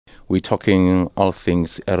we're talking all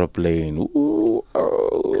things aeroplane.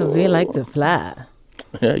 Because we like to fly.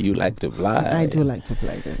 Yeah, you like to fly. I do like to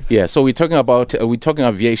fly, guys. Yeah, so we're talking about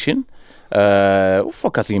aviation,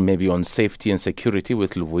 focusing maybe on safety and security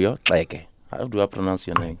with Luvuyo Gqeke. How do I pronounce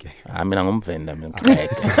your name? I mean, I'm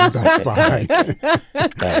Gqeke. That's fine.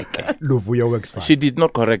 Luvuyo works fine. She did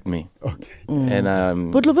not correct me. Okay.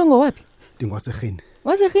 And But Luvuyo ngowaphi? Ndingwaserhini.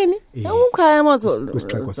 Waserhini? Ukhaya mazo.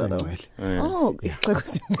 Kwisixeko sengcwele. Oh, isixeko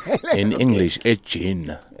sengcwele. in English,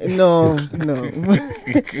 Ejin. No.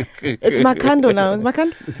 It's Makando now. It's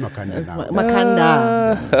Makando? It's Makanda It's now.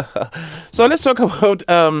 Makanda. So let's talk about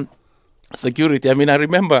security. I mean, I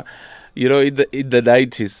remember, in the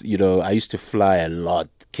 90s, I used to fly a lot,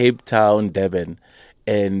 Cape Town, Durban,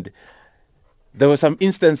 and there were some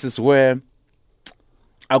instances where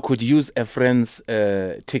I could use a friend's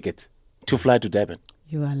ticket to fly to Durban.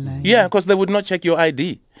 You are lying. Yeah, because they would not check your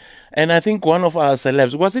ID. And I think one of our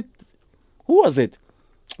celebs, who was it?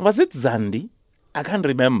 Was it Zandi? I can't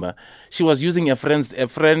remember. She was using a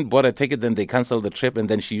friend bought a ticket, then they canceled the trip, and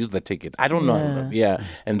then she used the ticket. I don't know. Yeah.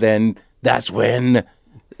 And then that's when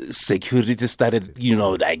security started,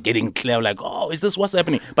 like getting clear, like, oh, is this what's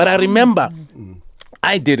happening? But I remember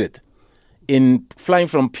I did it in flying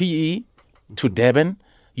from PE to Durban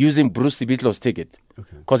using Bruce Sibitlo's ticket.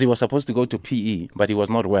 Because he was supposed to go to PE, but he was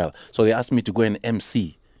not well. So they asked me to go and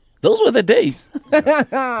MC. Those were the days. Like,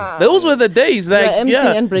 MC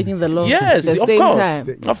and breaking the law. Yes, at the of same course.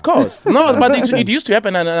 time. Of course. No, but it used to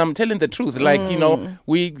happen, and I'm telling the truth. Like,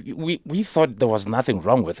 we thought there was nothing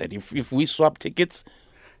wrong with it. If we swap tickets.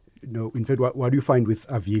 No, in fact, what you find with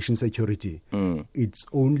aviation security, it's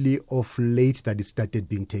only of late that it started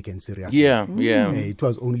being taken seriously. Yeah. It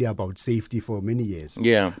was only about safety for many years.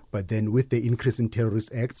 Yeah. But then with the increase in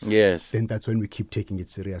terrorist acts, Yes. then that's when we keep taking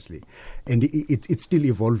it seriously. And it's still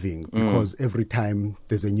evolving because every time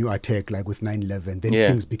there's a new attack, like with 9/11, then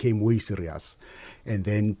things became way serious. And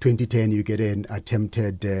then 2010, you get an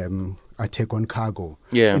attempted attack on cargo,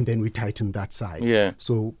 and then we tighten that side.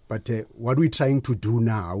 So, but what we're trying to do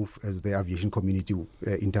now as the aviation community,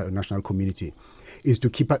 international community, is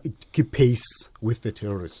to keep pace with the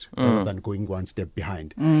terrorists rather than going one step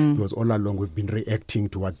behind. Because all along we've been reacting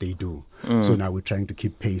to what they do. So now we're trying to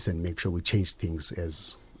keep pace and make sure we change things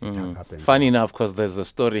as it happens. Funny enough, because there's a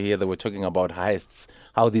story here that we're talking about heists,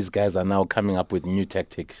 how these guys are now coming up with new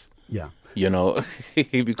tactics. Yeah.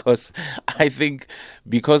 Because I think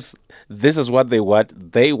because this is what they want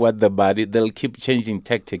the body, they'll keep changing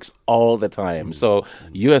tactics all the time. So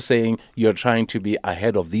you are saying you're trying to be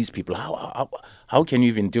ahead of these people. How can you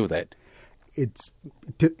even do that?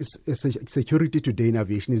 Security today in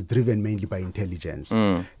aviation is driven mainly by intelligence,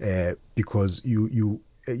 because you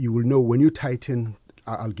will know when you tighten.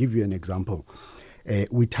 I'll give you an example.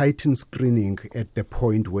 We tighten screening at the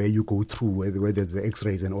point where you go through, where there's the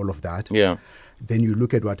X-rays and all of that. Yeah. Then you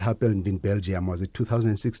look at what happened in Belgium. Was it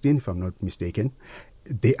 2016, if I'm not mistaken?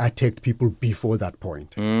 They attacked people before that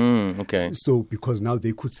point. Okay. So because now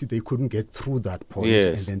they could see they couldn't get through that point.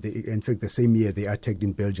 Yes. And then, in fact, the same year they attacked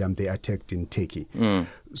in Belgium, they attacked in Turkey.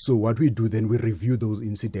 So what we do then, we review those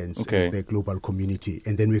incidents as the global community,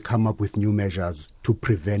 and then we come up with new measures to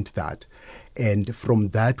prevent that. And from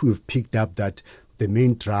that, we've picked up that the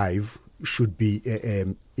main drive should be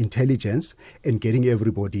intelligence and getting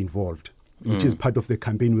everybody involved, which is part of the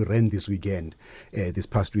campaign we ran this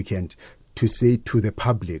past weekend, to say to the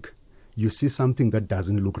public, you see something that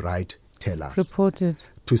doesn't look right, tell us. Report it.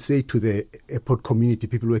 To say to the airport community,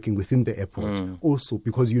 people working within the airport, also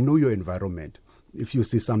because you know your environment. If you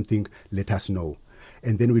see something, let us know.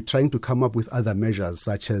 And then we're trying to come up with other measures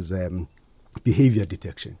such as behavior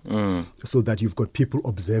detection, so that you've got people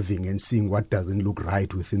observing and seeing what doesn't look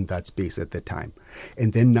right within that space at the time.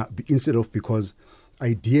 And then now, instead of, because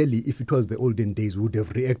ideally, if it was the olden days, we would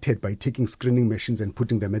have reacted by taking screening machines and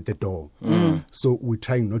putting them at the door. So we're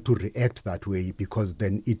trying not to react that way, because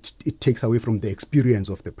then it takes away from the experience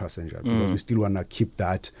of the passenger. Because we still want to keep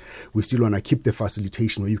that. We still want to keep the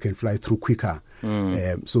facilitation where you can fly through quicker.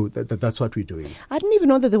 So that's what we're doing. I didn't even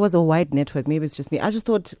know that there was a wide network. Maybe it's just me. I just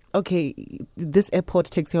thought, okay, this airport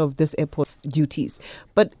takes care of this airport's duties.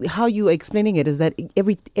 But how you are explaining it is that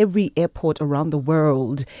every airport around the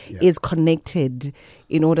world is connected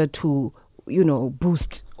in order to,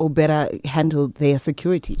 boost or better handle their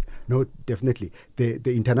security. No, definitely.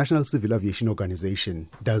 The International Civil Aviation Organization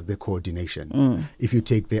does the coordination. If you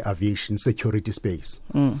take the aviation security space,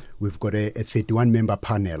 we've got a 31-member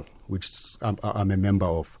panel, which I'm a member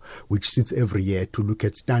of, which sits every year to look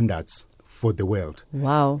at standards for the world.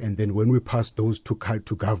 Wow. And then when we pass those to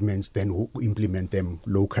governments, then we'll implement them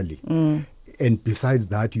locally. And besides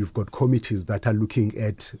that, you've got committees that are looking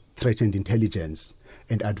at threat and intelligence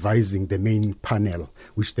and advising the main panel,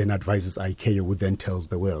 which then advises ICAO, who then tells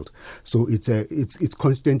the world. So it's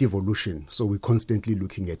constant evolution. So we're constantly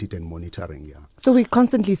looking at it and monitoring. Yeah. So we're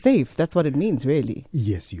constantly safe. That's what it means, really.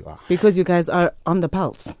 Yes, you are. Because you guys are on the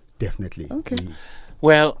pulse. Definitely. Okay.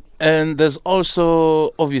 Well, and there's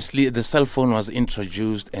also, obviously, the cell phone was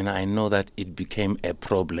introduced, and I know that it became a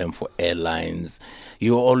problem for airlines.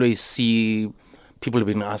 You always see people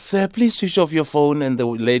being asked, "Sir, please switch off your phone," and the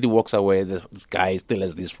lady walks away. This guy still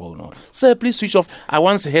has this phone on. "Sir, please switch off." I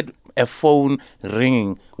once had a phone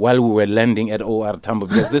ringing while we were landing at OR Tambo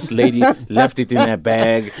because this lady left it in her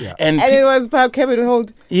bag. Yeah. And it was kept on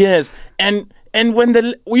hold. Yes, and when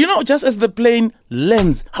just as the plane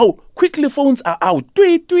lands, how quickly phones are out.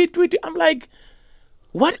 Tweet, tweet, tweet. I'm like,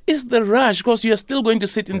 what is the rush? Because you're still going to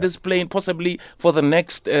sit in this plane possibly for the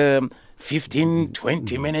next 15,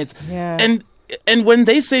 20 minutes. Yeah. And when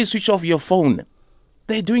they say switch off your phone,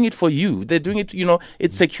 they're doing it for you. They're doing it,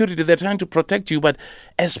 it's security. They're trying to protect you. But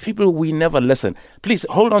as people, we never listen. Please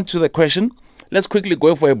hold on to the question. Let's quickly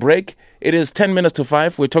go for a break. It is 10 minutes to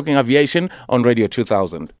 5. We're talking aviation on Radio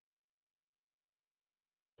 2000.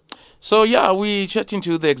 So, we're chatting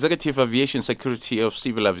to the Executive Aviation Security of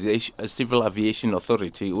Civil Aviation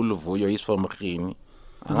Authority, Luvuyo. He's from Makanda.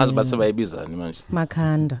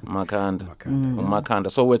 Makanda.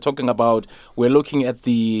 So we're looking at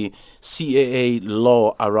the CAA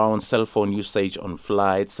law around cell phone usage on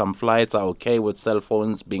flights. Some flights are okay with cell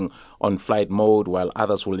phones being on flight mode, while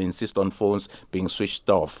others will insist on phones being switched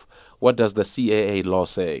off. What does the CAA law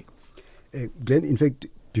say? Glenn, in fact,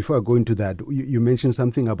 before I go into that, you mentioned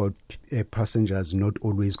something about passengers not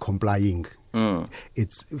always complying.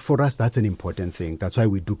 It's for us, that's an important thing. That's why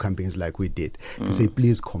we do campaigns like we did to say,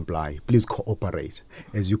 please comply, please cooperate,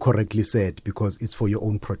 as you correctly said, because it's for your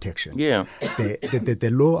own protection. Yeah. The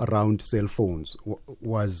law around cell phones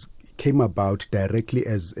came about directly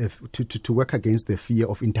as to work against the fear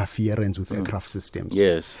of interference with aircraft systems.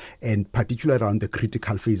 Yes. And particularly around the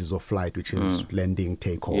critical phases of flight, which is landing,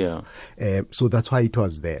 takeoff. Yeah. So that's why it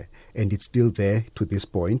was there. And it's still there to this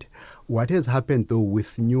point. What has happened, though,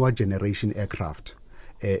 with newer generation aircraft,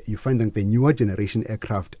 you find that the newer generation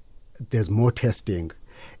aircraft, there's more testing,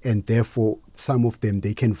 and therefore some of them,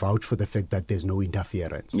 they can vouch for the fact that there's no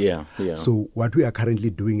interference. Yeah. So what we are currently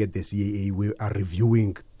doing at the CAA, we are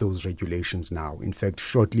reviewing those regulations now. In fact,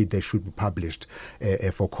 shortly they should be published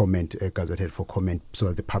for comment, gazetted for comment, so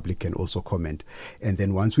that the public can also comment. And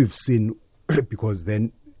then once we've seen, because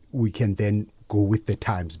then we can then go with the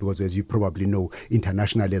times, because as you probably know,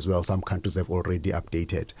 internationally as well, some countries have already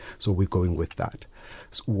updated. So we're going with that.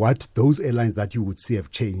 So what those airlines that you would see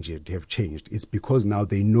have changed. It's because now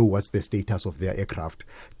they know what's the status of their aircraft.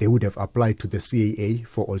 They would have applied to the CAA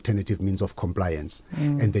for alternative means of compliance.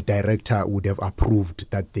 And the director would have approved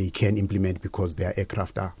that they can implement because their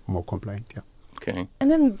aircraft are more compliant. Yeah. Okay. And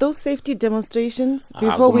then those safety demonstrations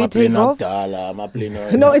before we take off.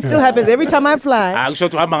 No, it still happens. Every time I fly, I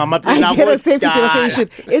get a safety demonstration.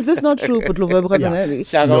 Is this not true, Putluvo?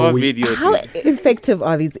 How effective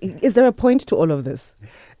are these? Is there a point to all of this?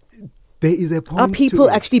 There is a point. Are people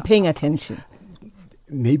actually paying attention?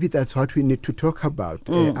 Maybe that's what we need to talk about.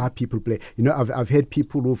 Are people play? I've had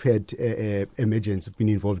people who've had emergency, been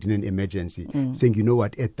involved in an emergency, saying, you know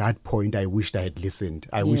what, at that point, I wished I had listened.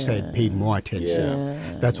 I wished I had paid more attention.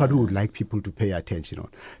 Yeah. That's what we would like people to pay attention on.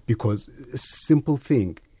 Because simple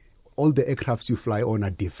thing, all the aircrafts you fly on are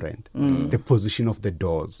different. The position of the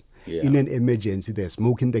doors. Yeah. In an emergency, there's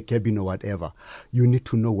smoke in the cabin or whatever. You need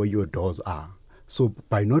to know where your doors are. So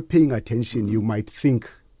by not paying attention, you might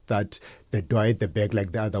think that the door at the back,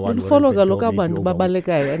 like the other one, follow the one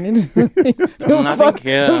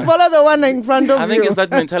in front of you. I think it's that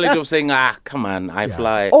mentality of saying, come on, I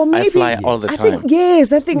fly all the time.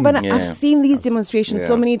 I think, but I've seen these demonstrations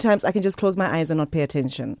so many times, I can just close my eyes and not pay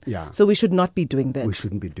attention. Yeah. So we should not be doing that. We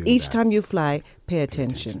shouldn't be doing Each that. time you fly, pay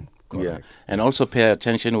attention. Yeah, and also pay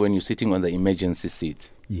attention when you're sitting on the emergency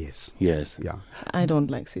seat. Yes. Yeah. I don't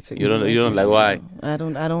like sitting. You don't like why? I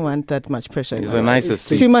don't want that much pressure. It's the nicest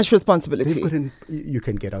seat. Too much responsibility. You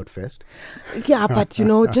can get out first. Yeah, but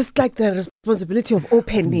just like the responsibility of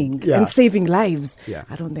opening and saving lives. Yeah.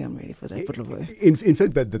 I don't think I'm ready for that. In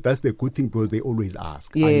fact, that's the good thing, because they always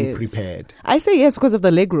ask, yes. Are you prepared? I say yes because of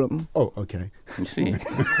the legroom. Oh, okay. You see?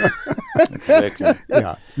 Exactly.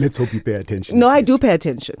 Yeah. Let's hope you pay attention. No, I do pay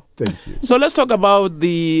attention. Thank you. So let's talk about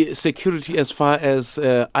the security as far as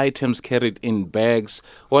items carried in bags.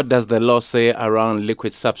 What does the law say around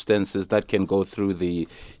liquid substances that can go through the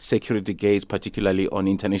security gates, particularly on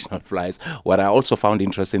international flights? What I also found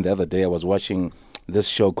interesting the other day, I was watching this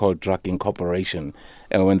show called Drug Incorporation,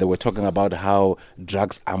 and when they were talking about how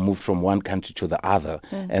drugs are moved from one country to the other,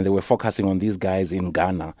 and they were focusing on these guys in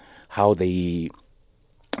Ghana, how they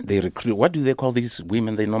recruit. What do they call these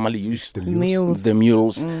women they normally use? The mules. The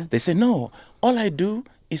mules. They say, no, all I do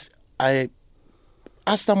is I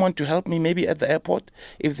ask someone to help me, maybe at the airport,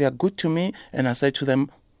 if they are good to me, and I say to them,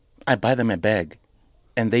 I buy them a bag,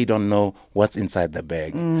 and they don't know what's inside the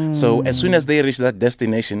bag. So as soon as they reach that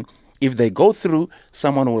destination, if they go through,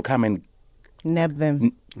 someone will come and Nab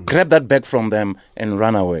them. grab that bag from them and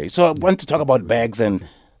run away. So I want to talk about bags and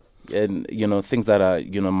things that are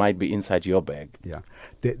might be inside your bag. Yeah.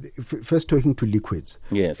 First, talking to liquids.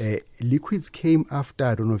 Yes. Liquids came after,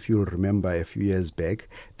 I don't know if you'll remember, a few years back,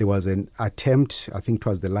 there was an attempt, I think it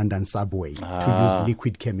was the London subway, to use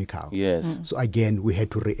liquid chemicals. Yes. So again, we had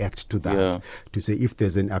to react to that, Yeah. to say if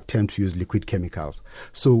there's an attempt to use liquid chemicals.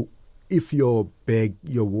 So if your bag,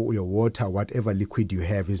 your water, whatever liquid you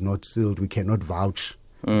have is not sealed, we cannot vouch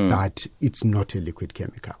that it's not a liquid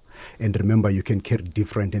chemical. And remember, you can carry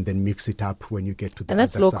different and then mix it up when you get to the And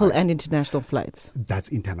that's other local side. and international flights. That's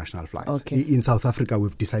international flights. Okay. In South Africa,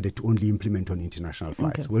 we've decided to only implement on international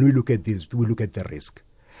flights. Okay. When we look at this, we look at the risk.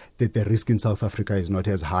 That the risk in South Africa is not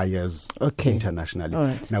as high as internationally. All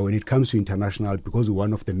right. Now, when it comes to international, because we're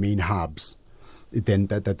one of the main hubs, then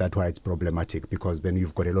that's why it's problematic, because then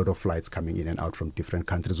you've got a lot of flights coming in and out from different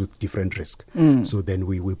countries with different risk. So then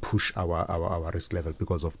we push our risk level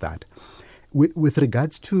because of that. With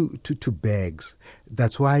regards to bags,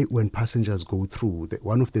 that's why when passengers go through,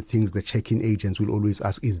 one of the things the check-in agents will always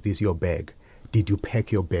ask, is this your bag? Did you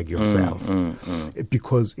pack your bag yourself?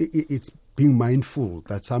 Because it's being mindful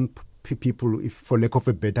that some people, if for lack of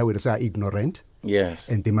a better word, are ignorant. Yes.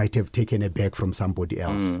 And they might have taken a bag from somebody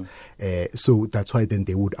else. So that's why then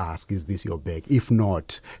they would ask, is this your bag? If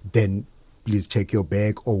not, then please check your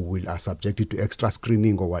bag, or we are subjected to extra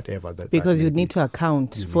screening or whatever. Because you need to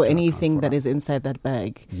account for anything that that is inside that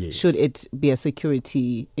bag, Yes. should it be a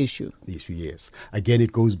security issue. issue. Yes. Again,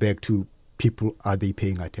 it goes back to people, are they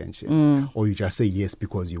paying attention? Or you just say yes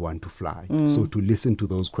because you want to fly. So to listen to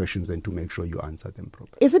those questions and to make sure you answer them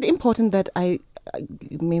properly. Is it important that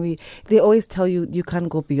maybe they always tell you you can't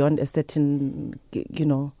go beyond a certain,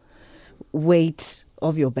 weight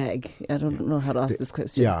of your bag? I don't know how to ask this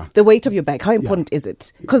question. Yeah. The weight of your bag, how important is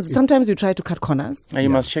it? Because sometimes you try to cut corners. And you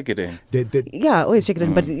must check it in. Yeah, always check it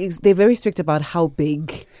in. But they're very strict about how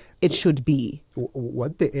big it should be.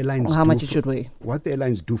 What the airlines Or how do much it should weigh. What the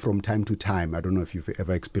airlines do from time to time, I don't know if you've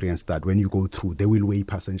ever experienced that. When you go through, they will weigh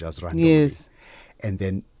passengers randomly. Yes. And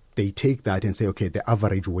then they take that and say, okay, the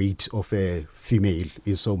average weight of a female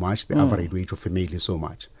is so much, the average weight of a male is so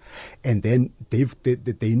much. And then they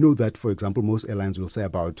know that, for example, most airlines will say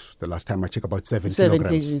about, the last time I checked, about 7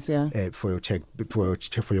 kilograms kgs,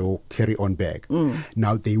 for your carry-on bag.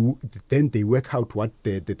 Now then they work out what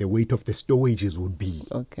the weight of the stowages would be.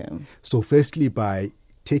 Okay. So firstly, by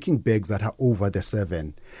taking bags that are over the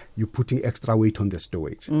 7, you're putting extra weight on the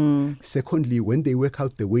stowage. Secondly, when they work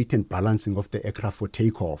out the weight and balancing of the aircraft for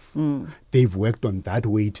takeoff, they've worked on that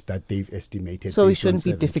weight that they've estimated. So it based on shouldn't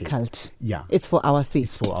be 7 difficult. kgs. Yeah. It's for our safety.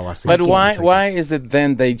 It's for our safety. But why is it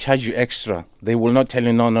then they charge you extra? They will not tell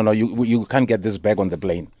you, no, you can't get this bag on the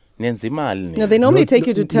plane. No, they normally take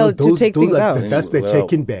you to take things out. That's the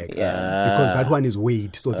check-in bag. Yeah. Because that one is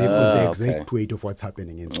weighed. So they've got the exact weight of what's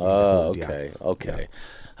happening in the hold. Okay.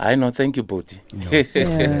 I know. Thank you, Boti. Yeah.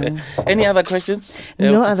 Any other questions?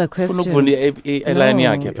 No other questions. No.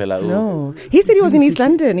 He said he was in East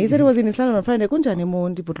London. He said he was in East London on Friday. No,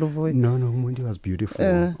 Mundi was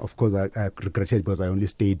beautiful. Of course, I regretted because I only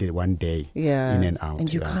stayed there one day in and out.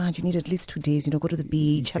 And you can't. You need at least 2 days. Go to the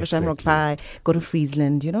beach, have a Shamrock Pie, go to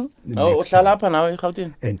Friesland, uhlala apha nawe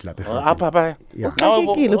eGauteng? Apha pha.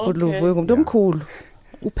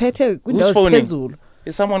 Who's phoning?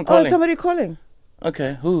 Is someone calling? Oh, somebody calling.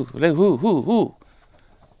 Okay, who?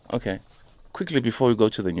 Okay, quickly before we go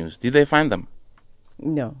to the news, did they find them?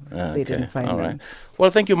 No, they didn't find them. All right.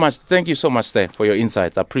 Well, thank you so much, Steph, for your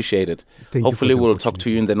insights. I appreciate it. Hopefully, we'll talk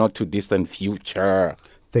to you in the not too distant future.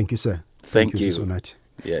 Thank you, sir. Thank you. So much.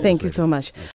 Yes. Thank you so much.